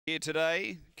here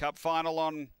today. Cup final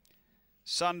on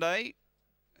Sunday.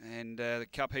 And the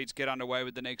Cup heats get underway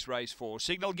with the next race 4.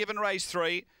 Signal given race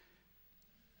 3.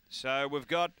 So we've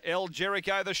got El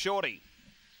Jericho, the shorty.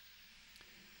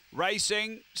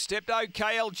 Racing, stepped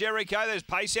okay, El Jericho. There's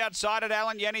pace outside it.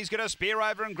 Alan Yanni's going to spear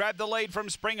over and grab the lead from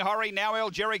Spring Horry. Now El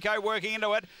Jericho working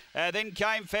into it. Then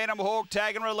came Phantom Hawk,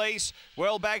 tag and release.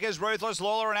 Well back is Ruthless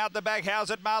Lawler, and out the back, how's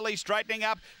it? Marley straightening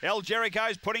up. El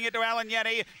Jericho's putting it to Alan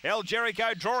Yanni. El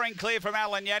Jericho drawing clear from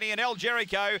Alan Yanni, and El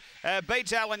Jericho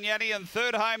beats Alan Yanni, and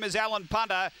third home is Alan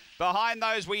Punter. Behind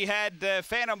those we had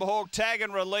Phantom Hawk, tag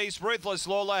and release, Ruthless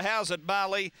Lawler, how's it?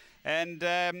 Marley, and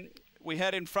we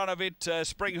had in front of it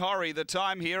Spring Horry, the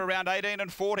time here around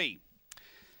 18:40.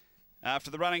 After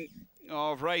the running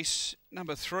of race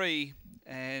number 3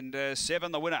 and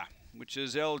 7, the winner, which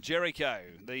is El Jericho.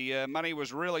 The money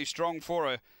was really strong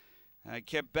for her.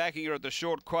 Kept backing her at the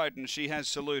short quote, and she has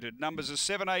saluted. Numbers are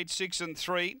 7, 8, 6 and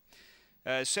 3.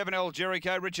 7 El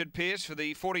Jericho, Richard Pearce for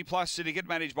the 40 plus syndicate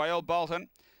managed by El Bolton.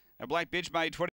 A Black Bitch made 20.